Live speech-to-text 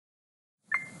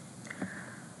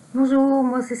Bonjour,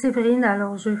 moi c'est Séverine.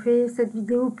 Alors je fais cette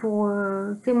vidéo pour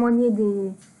témoigner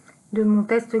de mon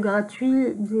test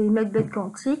gratuit des MedBed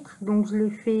quantiques. Donc je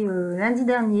l'ai fait lundi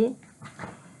dernier.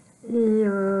 Et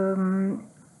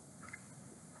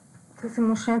ça c'est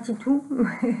mon chien Titou.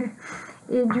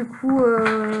 Et du coup,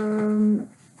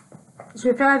 je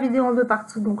vais faire la vidéo en deux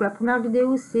parties. Donc la première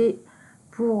vidéo c'est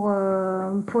pour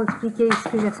expliquer ce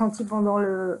que j'ai ressenti pendant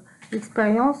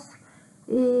l'expérience.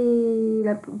 Et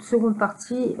la seconde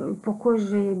partie, pourquoi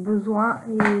j'ai besoin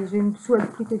et je ne souhaite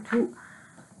plus que tout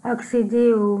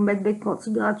accéder au MedBed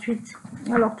quantique gratuite.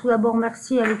 Alors tout d'abord,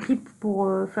 merci à l'équipe pour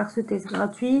faire ce test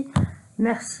gratuit.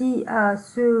 Merci à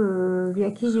ceux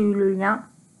via qui j'ai eu le lien.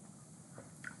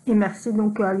 Et merci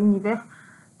donc à l'univers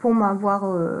pour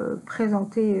m'avoir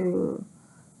présenté,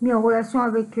 mis en relation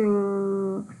avec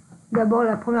d'abord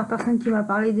la première personne qui m'a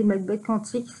parlé des MedBed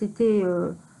quantiques. C'était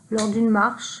lors d'une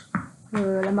marche,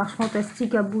 la marche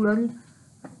fantastique à Boulogne,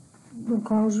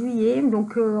 donc en juillet.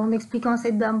 Donc en expliquant à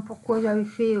cette dame pourquoi j'avais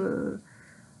fait,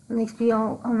 en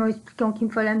expliquant qu'il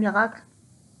me fallait un miracle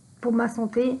pour ma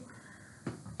santé,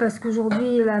 parce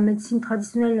qu'aujourd'hui la médecine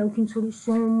traditionnelle n'a aucune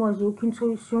solution, moi j'ai aucune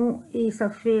solution, et ça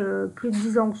fait plus de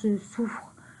 10 ans que je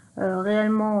souffre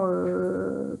réellement,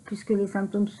 puisque les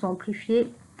symptômes se sont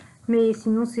amplifiés. Mais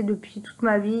sinon c'est depuis toute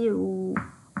ma vie où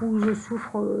je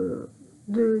souffre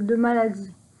de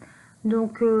maladies.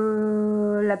 Donc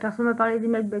la personne m'a parlé des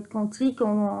MedBed quantiques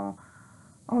en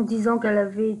disant qu'elle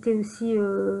avait été aussi,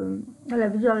 elle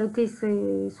avait dû arrêter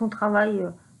son travail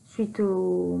suite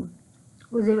aux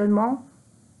événements.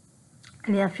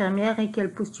 Elle est infirmière et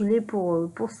qu'elle postulait pour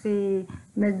ces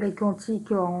MedBed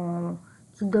quantiques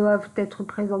qui doivent être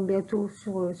présentes bientôt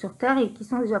sur Terre et qui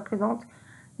sont déjà présentes,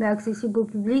 mais accessibles au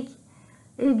public.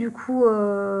 Et du coup,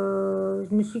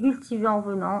 je me suis cultivée en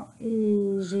venant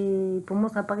et pour moi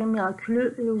ça paraît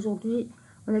miraculeux. Et aujourd'hui,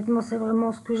 honnêtement, c'est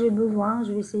vraiment ce que j'ai besoin.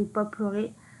 Je vais essayer de ne pas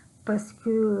pleurer parce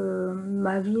que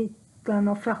ma vie est un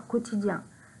enfer quotidien.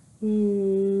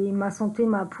 Et ma santé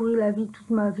m'a pourri la vie toute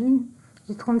ma vie.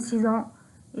 J'ai 36 ans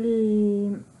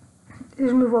et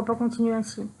je me vois pas continuer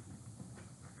ainsi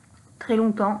très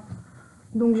longtemps.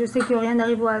 Donc je sais que rien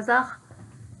n'arrive au hasard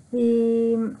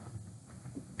et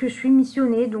que je suis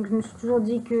missionnée. Donc je me suis toujours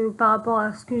dit que par rapport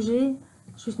à ce que j'ai,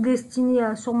 je suis destinée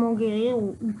à sûrement guérir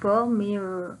ou pas. Mais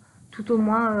tout au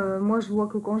moins, moi je vois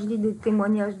que quand je lis des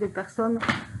témoignages de personnes,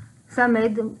 ça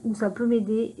m'aide ou ça peut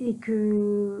m'aider, et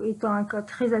que, étant un cas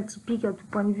très atypique à tout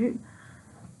point de vue,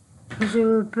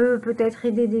 je peux peut-être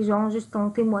aider des gens juste en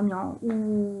témoignant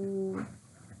ou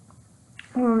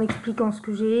en expliquant ce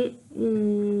que j'ai,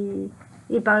 et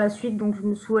par la suite, donc je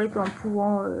me souhaite en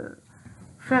pouvant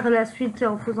faire la suite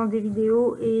en faisant des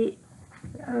vidéos et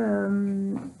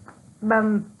euh,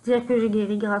 dire que j'ai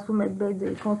guéri grâce au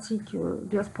MedBed quantique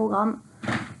via ce programme,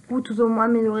 ou tout au moins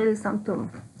améliorer les symptômes.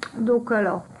 Donc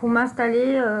alors, pour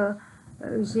m'installer,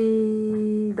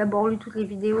 j'ai d'abord lu toutes les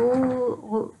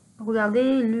vidéos,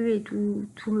 regardé, lu et tout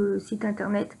le site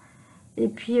internet. Et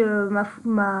puis,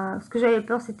 ce que j'avais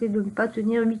peur, c'était de ne pas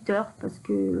tenir 8 heures, parce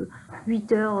que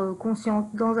 8 heures consciente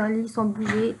dans un lit sans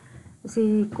bouger,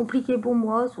 c'est compliqué pour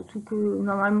moi, surtout que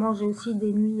normalement j'ai aussi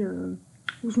des nuits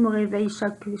où je me réveille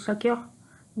chaque heure.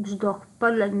 Donc je dors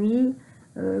pas de la nuit,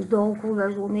 je dors au cours de la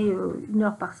journée 1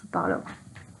 heure par-ci par-là.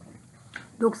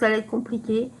 Donc ça allait être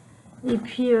compliqué. Et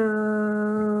puis,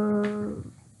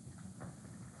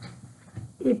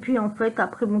 en fait,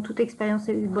 après, bon, toute expérience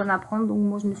est bonne à prendre. Donc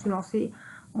moi, je me suis lancée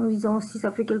en disant, si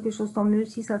ça fait quelque chose, tant mieux.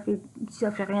 Si ça fait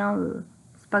rien,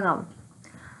 c'est pas grave.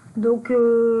 Donc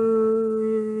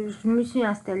je me suis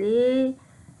installée,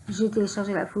 j'ai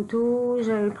téléchargé la photo,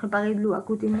 j'avais préparé de l'eau à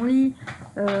côté de mon lit.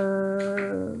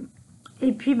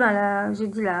 Et puis là, j'ai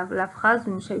dit la phrase,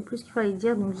 je ne savais plus ce qu'il fallait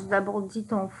dire, donc j'ai d'abord dit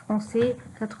en français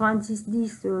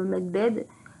 90-10 MedBed.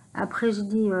 Après j'ai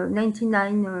dit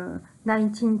 1910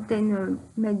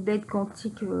 MedBed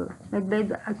quantique,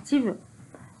 MedBed active.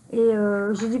 Et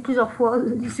j'ai dit plusieurs fois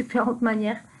de différentes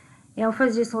manières. Et en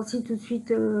fait j'ai senti tout de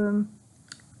suite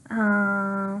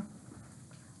un,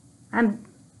 un,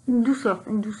 une douceur,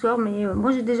 mais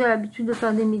moi j'ai déjà l'habitude de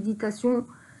faire des méditations.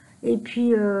 Et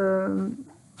puis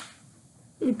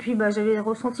j'avais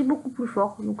ressenti beaucoup plus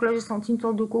fort. Donc là, j'ai senti une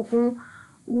sorte de cocon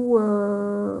où,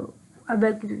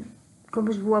 avec,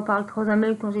 comme je vois par le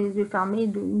transamel quand j'ai les yeux fermés,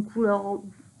 une couleur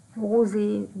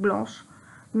rosée, blanche,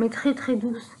 mais très très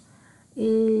douce.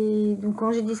 Et donc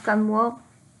quand j'ai dit scanne-moi,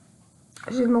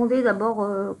 j'ai demandé d'abord,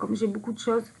 comme j'ai beaucoup de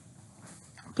choses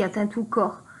qui atteignent tout le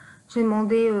corps, j'ai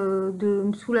demandé de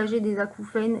me soulager des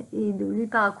acouphènes et de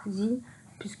l'hyperacousie,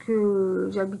 puisque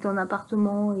j'habite en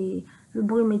appartement et le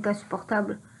bruit m'est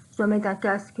insupportable. Je dois mettre un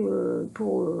casque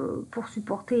pour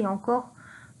supporter, et encore.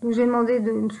 Donc j'ai demandé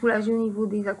de me soulager au niveau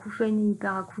des acouphènes et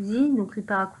hyperacousie. Donc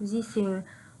l'hyperacousie, c'est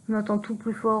on entend tout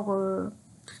plus fort,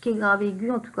 tout ce qui est grave et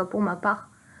aigu, en tout cas pour ma part.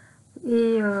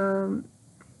 Et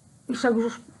chaque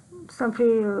jour, ça me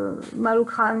fait mal au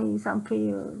crâne et ça me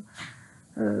fait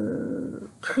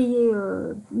crier,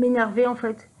 m'énerver en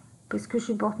fait, parce que je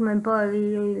supporte même pas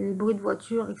les bruits de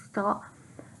voiture, etc.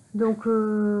 Donc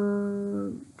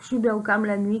je suis bien au calme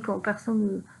la nuit quand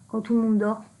tout le monde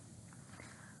dort.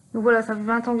 Donc voilà, ça fait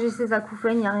 20 ans que j'ai ces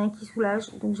acouphènes, il n'y a rien qui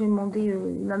soulage, donc j'ai demandé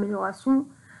une amélioration.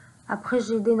 Après,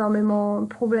 j'ai d'énormément de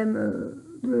problèmes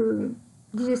de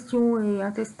digestion et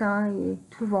intestin et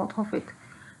tout le ventre en fait.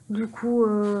 Du coup,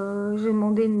 j'ai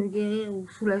demandé de me guérir ou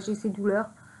soulager ces douleurs.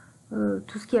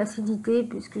 Tout ce qui est acidité,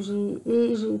 puisque j'ai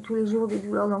tous les jours des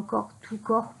douleurs dans le corps, tout le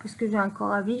corps, puisque j'ai un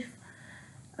corps à vif,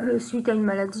 suite à une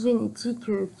maladie génétique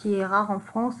qui est rare en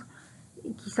France,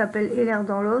 qui s'appelle LR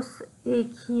dans l'os et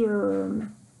qui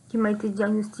m'a été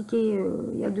diagnostiquée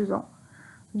il y a 2 ans.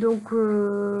 Donc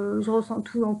je ressens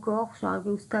tout dans le corps, je suis arrivée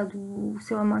au stade où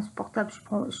c'est vraiment insupportable,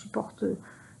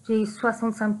 j'ai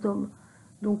 60 symptômes.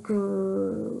 Donc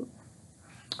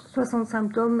 60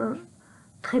 symptômes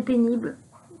très pénibles,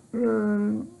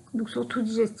 donc surtout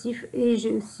digestif, et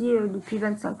j'ai aussi depuis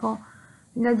 25 ans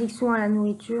une addiction à la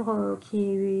nourriture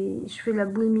je fais de la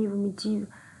boulimie vomitive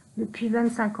depuis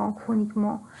 25 ans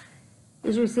chroniquement,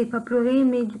 et je sais pas pleurer,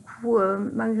 mais du coup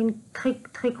malgré une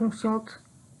très consciente,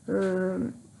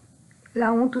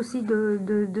 la honte aussi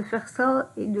de faire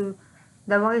ça et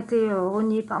d'avoir été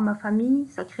reniée par ma famille,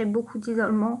 ça crée beaucoup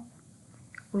d'isolement.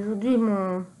 Aujourd'hui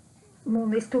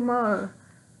mon estomac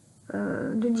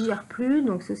ne digère plus,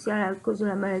 donc c'est aussi à cause de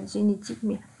la maladie génétique,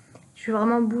 mais je suis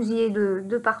vraiment bousillée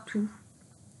de partout.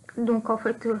 Donc en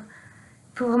fait, il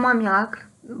faut vraiment un miracle.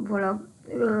 Voilà.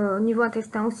 Au niveau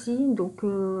intestin aussi, donc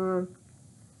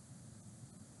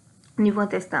niveau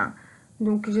intestin.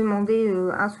 Donc j'ai demandé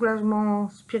un soulagement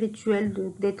spirituel,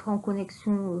 d'être en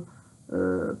connexion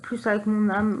plus avec mon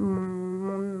âme,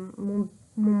 mon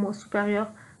moi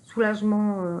supérieur,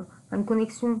 soulagement, une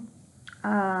connexion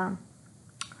à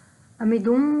mes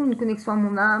dons, une connexion à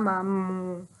mon âme, à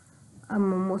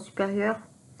mon moi supérieur.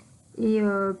 Et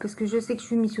parce que je sais que je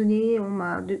suis missionnée,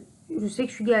 je sais que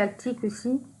je suis galactique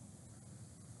aussi,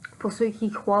 pour ceux qui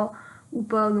y croient ou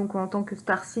pas, donc en tant que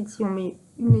Starseed, si on met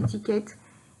une étiquette.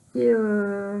 Et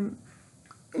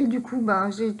du coup, ben,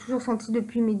 j'ai toujours senti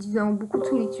depuis mes 10 ans beaucoup de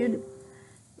solitude.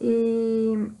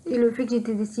 Et le fait que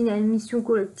j'étais destinée à une mission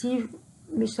collective,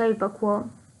 mais je savais pas quoi.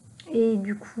 Et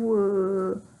du coup,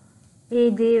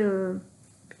 aider,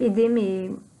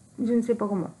 mais je ne sais pas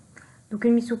comment. Donc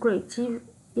une mission collective,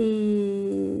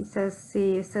 et ça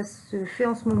se fait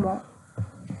en ce moment.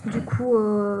 Du coup,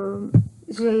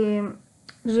 j'ai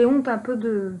honte un peu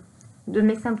de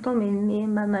mes symptômes et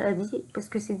ma maladie, parce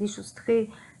que c'est des choses très,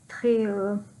 très,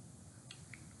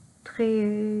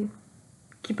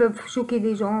 qui peuvent choquer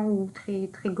des gens, ou très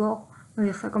gore, on va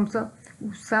dire ça comme ça,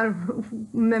 ou sale,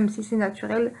 même si c'est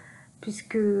naturel,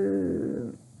 puisque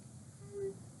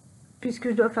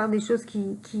je dois faire des choses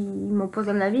qui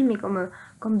m'empoisonnent la vie, mais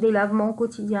comme des lavements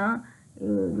quotidiens.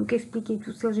 Donc expliquer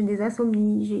tout ça, j'ai des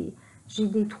insomnies, j'ai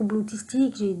des troubles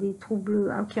autistiques, j'ai des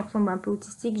troubles qui ressemblent un peu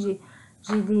autistiques,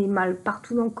 j'ai des mal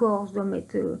partout dans le corps, je dois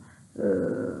mettre...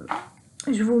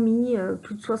 je vomis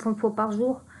plus de 60 fois par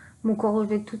jour, mon corps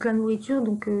rejette toute la nourriture,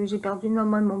 donc j'ai perdu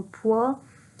énormément de poids.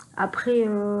 Après,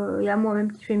 il y a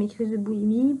moi-même qui fais mes crises de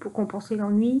boulimie pour compenser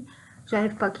l'ennui,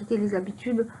 j'arrive pas à quitter les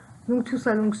habitudes. Donc tout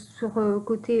ça, donc sur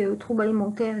côté trouble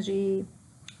alimentaire, je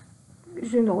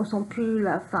ne ressens plus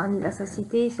la faim ni la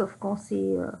satiété, sauf quand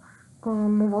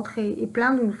mon ventre est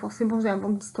plein, donc forcément j'ai un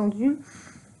ventre distendu.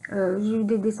 J'ai eu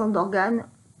des descentes d'organes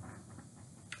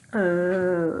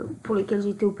pour lesquelles j'ai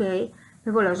été opérée.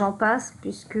 Mais voilà, j'en passe,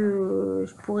 puisque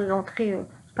je pourrais rentrer,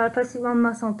 je parle facilement de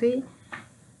ma santé,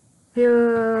 et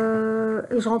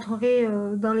je rentrerai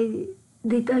dans les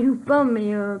détails ou pas,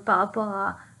 mais par rapport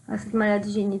à cette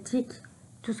maladie génétique,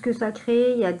 tout ce que ça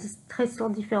crée, il y a 13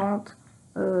 sortes différentes.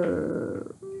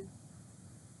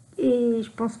 Et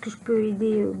je pense que je peux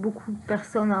aider beaucoup de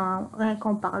personnes à rien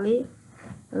qu'en parler,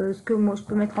 ce que moi je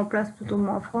peux mettre en place tout au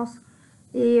moins en France.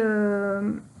 Et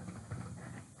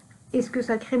ce que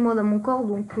ça crée moi dans mon corps,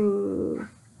 donc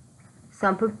c'est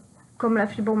un peu comme la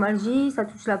fibromyalgie, ça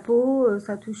touche la peau,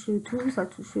 ça touche tout, ça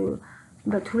touche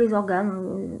tous les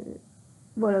organes.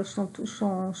 Voilà, je sens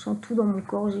tout dans mon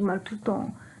corps, j'ai mal tout le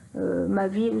temps. Ma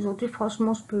vie aujourd'hui,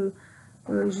 franchement, je peux,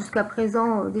 jusqu'à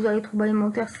présent, déjà les troubles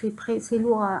alimentaires, c'est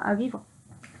lourd à vivre.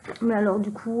 Mais alors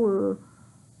du coup,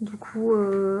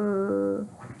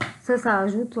 ça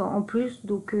ajoute en plus.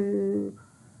 Donc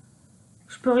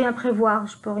je peux rien prévoir,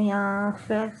 je peux rien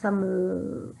faire, ça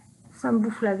me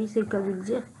bouffe la vie, c'est le cas de le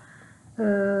dire.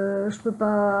 Je peux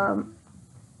pas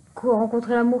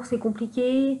rencontrer l'amour, c'est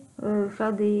compliqué,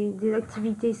 faire des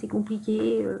activités, c'est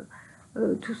compliqué,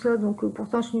 tout ça. Donc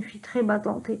pourtant, je suis une fille très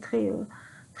battante et très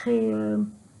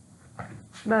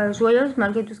joyeuse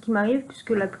malgré tout ce qui m'arrive,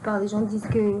 puisque la plupart des gens disent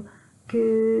que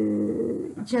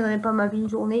ne tiendraient pas ma vie une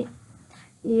journée.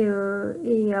 Et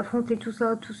affronter tout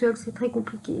ça tout seul, c'est très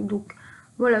compliqué. Donc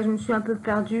voilà, je me suis un peu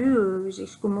perdue.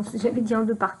 J'avais dit en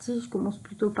deux parties, je commence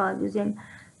plutôt par la deuxième.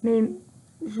 Mais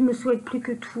je me souhaite plus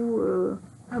que tout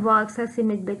avoir accès à ces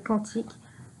MedBed quantiques,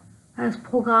 à ce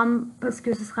programme, parce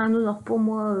que ce serait un honneur pour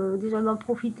moi déjà d'en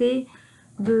profiter,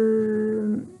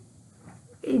 de,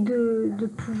 de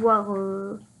pouvoir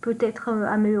peut-être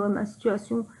améliorer ma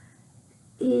situation.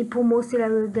 Et pour moi, c'est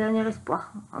le dernier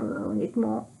espoir,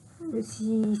 honnêtement.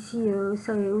 Si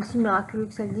c'est aussi miraculeux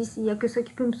que ça le dit, il n'y a que ça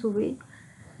qui peut me sauver.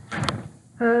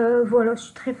 Voilà, je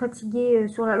suis très fatiguée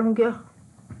sur la longueur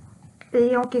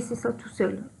et encaisser ça tout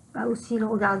seul. Là aussi, le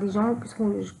regard des gens,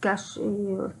 puisqu'on je cache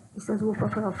et ça se voit pas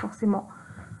forcément.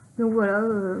 Donc voilà,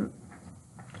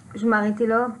 je m'arrêtais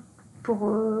là pour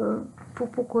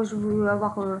pourquoi je veux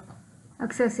avoir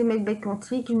accès à ces MedBed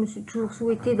quantiques. Je me suis toujours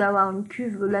souhaité d'avoir une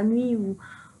cuve la nuit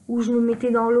où je me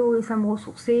mettais dans l'eau et ça me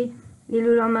ressourçait. Et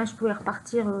le lendemain, je pouvais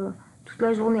repartir toute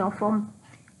la journée en forme.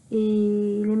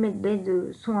 Et les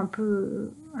MedBed sont un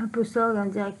peu ça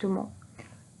indirectement.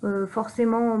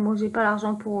 Forcément, moi, j'ai pas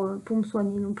l'argent pour me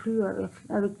soigner non plus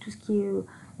avec tout ce qui est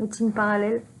médecine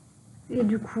parallèle. Et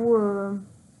du coup,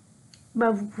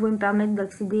 vous pouvez me permettre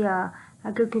d'accéder à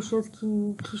quelque chose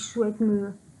qui je souhaite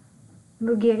me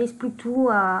guérisse plutôt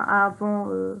avant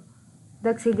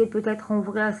d'accéder peut-être en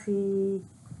vrai à ces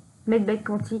MedBed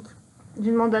quantiques.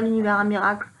 J'ai demandé à l'univers un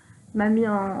miracle, m'a mis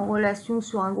en relation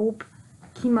sur un groupe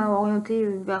qui m'a orienté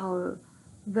vers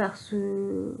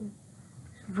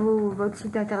votre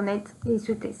site internet et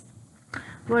ce test.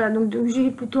 Voilà, donc j'ai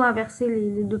plutôt inversé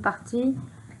les deux parties.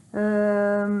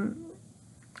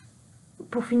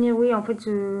 Pour finir, oui, en fait,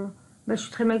 je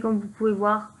suis très mal comme vous pouvez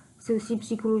voir. C'est aussi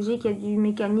psychologique, il y a du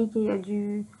mécanique et il y a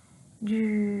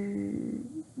du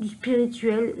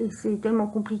spirituel. Et c'est tellement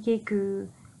compliqué que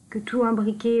tout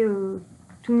imbriqué,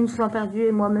 tout le monde se sent perdu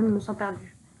et moi-même me sens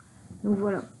perdue. Donc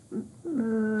voilà.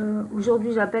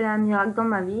 Aujourd'hui, j'appelle à un miracle dans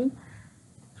ma vie.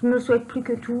 Je me souhaite plus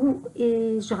que tout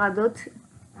et je radote.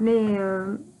 Mais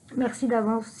merci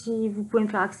d'avance si vous pouvez me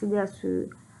faire accéder à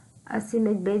ces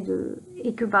MedBed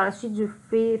et que par la suite je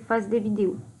fasse des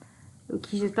vidéos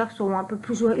qui j'espère seront un peu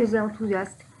plus joyeuses et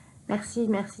enthousiastes. Merci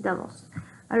d'avance.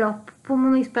 Alors pour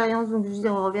mon expérience, donc je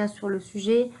reviens sur le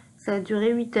sujet, ça a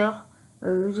duré 8 heures.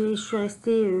 Je suis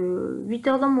restée 8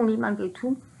 heures dans mon lit malgré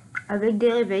tout, avec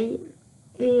des réveils.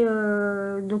 Et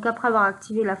donc après avoir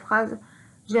activé la phrase,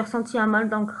 j'ai ressenti un mal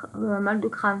de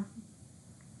crâne,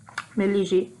 mais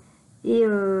léger. Et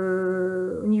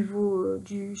au niveau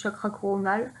du chakra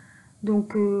coronal.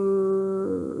 Donc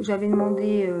j'avais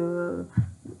demandé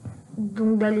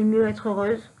donc d'aller mieux, être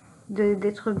heureuse,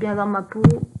 d'être bien dans ma peau,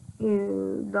 et,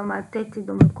 dans ma tête et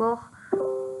dans mon corps.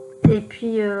 Et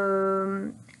puis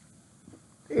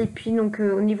donc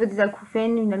au niveau des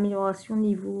acouphènes, une amélioration au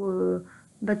niveau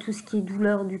tout ce qui est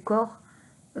douleur du corps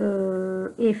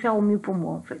et faire au mieux pour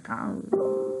moi en fait, hein,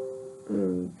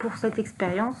 pour cette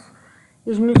expérience.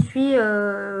 Et je me suis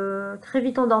très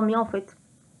vite endormie en fait.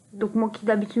 Donc moi qui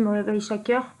d'habitude me réveille chaque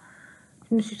heure,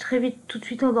 je me suis très vite tout de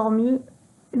suite endormie.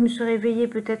 Je me suis réveillée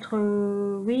peut-être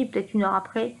oui, peut-être une heure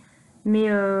après, mais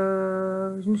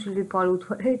je me suis levée pour aller aux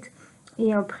toilettes.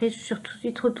 Et après, je suis tout de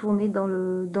suite retournée dans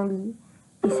le lit.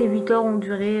 Et ces 8 heures ont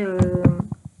duré,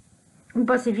 ont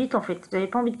passé vite en fait. J'avais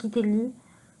pas envie de quitter le lit.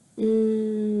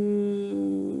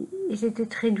 Et c'était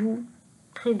très doux,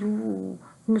 très doux.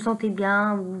 Je me sentais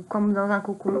bien, comme dans un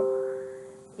cocon.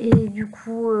 Et du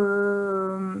coup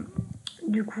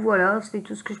voilà, c'est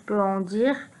tout ce que je peux en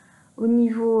dire. Au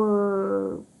niveau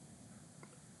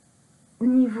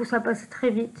ça passait très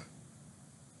vite.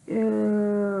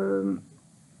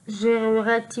 J'ai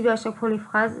réactivé à chaque fois les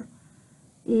phrases.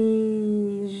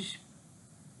 Et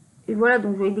voilà,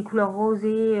 donc je voyais des couleurs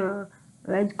rosées,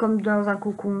 être comme dans un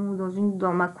cocon,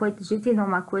 dans ma couette. J'étais dans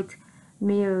ma couette.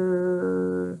 Mais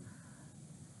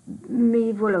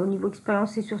voilà, au niveau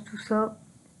expérience, c'est surtout ça.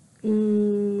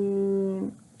 Et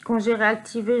quand j'ai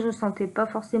réactivé, je ne sentais pas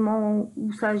forcément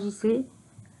où ça agissait.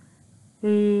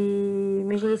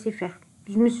 Mais j'ai laissé faire.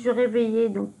 Je me suis réveillée,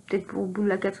 donc peut-être au bout de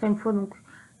la 4e fois, donc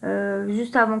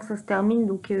juste avant que ça se termine,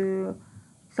 donc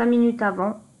 5 minutes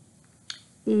avant,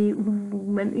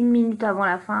 ou même 1 minute avant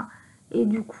la fin. Et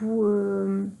du coup,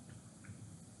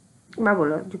 Bah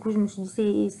voilà, du coup je me suis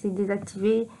dit c'est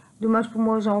désactivé. Dommage pour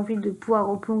moi, j'ai envie de pouvoir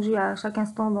replonger à chaque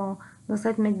instant dans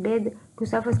cette MedBed, que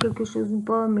ça fasse quelque chose ou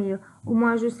pas, mais au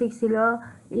moins je sais que c'est là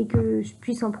et que je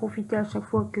puisse en profiter à chaque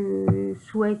fois que je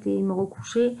souhaite et me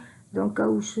recoucher, dans le cas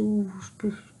où je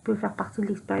peux faire partie de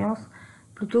l'expérience,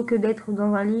 plutôt que d'être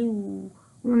dans un lit où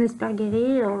on espère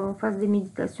guérir, on fasse des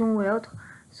méditations et autres,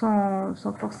 sans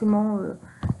forcément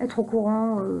être au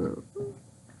courant,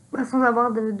 sans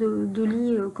avoir de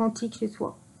lit quantique chez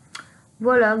soi.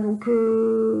 Voilà, donc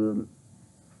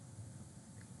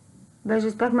ben,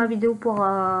 j'espère que ma vidéo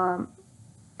pourra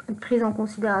être prise en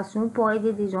considération pour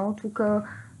aider des gens. En tout cas,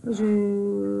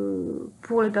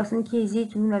 pour les personnes qui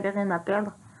hésitent, vous n'avez rien à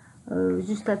perdre,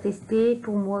 juste à tester.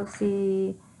 Pour moi,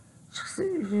 c'est ce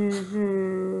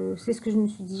que je me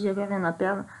suis dit, j'avais rien à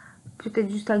perdre, peut-être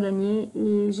juste à gagner.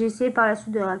 Et j'ai essayé par la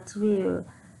suite de réactiver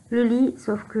le lit,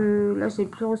 sauf que là, j'ai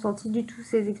plus ressenti du tout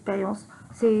ces expériences,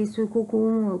 c'est ce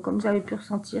cocon comme j'avais pu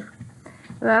ressentir.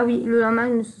 Ah oui, le lendemain,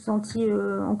 je me suis sentie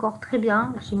encore très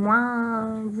bien. J'ai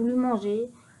moins voulu manger.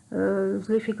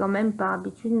 Je l'ai fait quand même par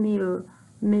habitude,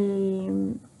 mais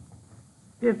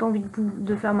j'avais pas envie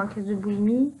de faire ma crise de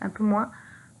boulimie, un peu moins.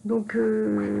 Donc,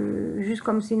 juste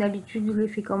comme c'est une habitude, je l'ai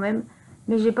fait quand même.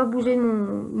 Mais j'ai pas bougé de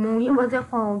mon lit, on va dire,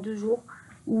 pendant 2 jours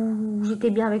où j'étais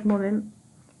bien avec moi-même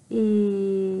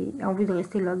et envie de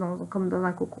rester là comme dans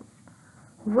un cocon.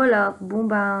 Voilà, bon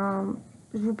ben,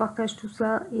 je vous partage tout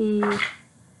ça et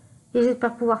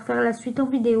j'espère pouvoir faire la suite en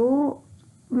vidéo,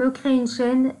 me créer une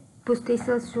chaîne, poster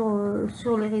ça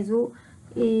sur les réseaux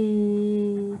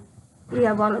et, et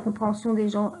avoir la compréhension des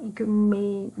gens et que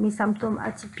mes symptômes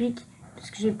atypiques,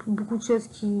 puisque j'ai beaucoup de choses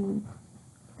qui,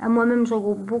 à moi-même, je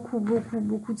regroupe beaucoup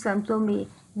de symptômes et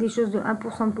des choses de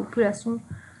 1% de population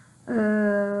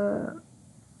euh,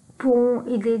 pourront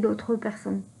aider d'autres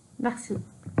personnes. Merci.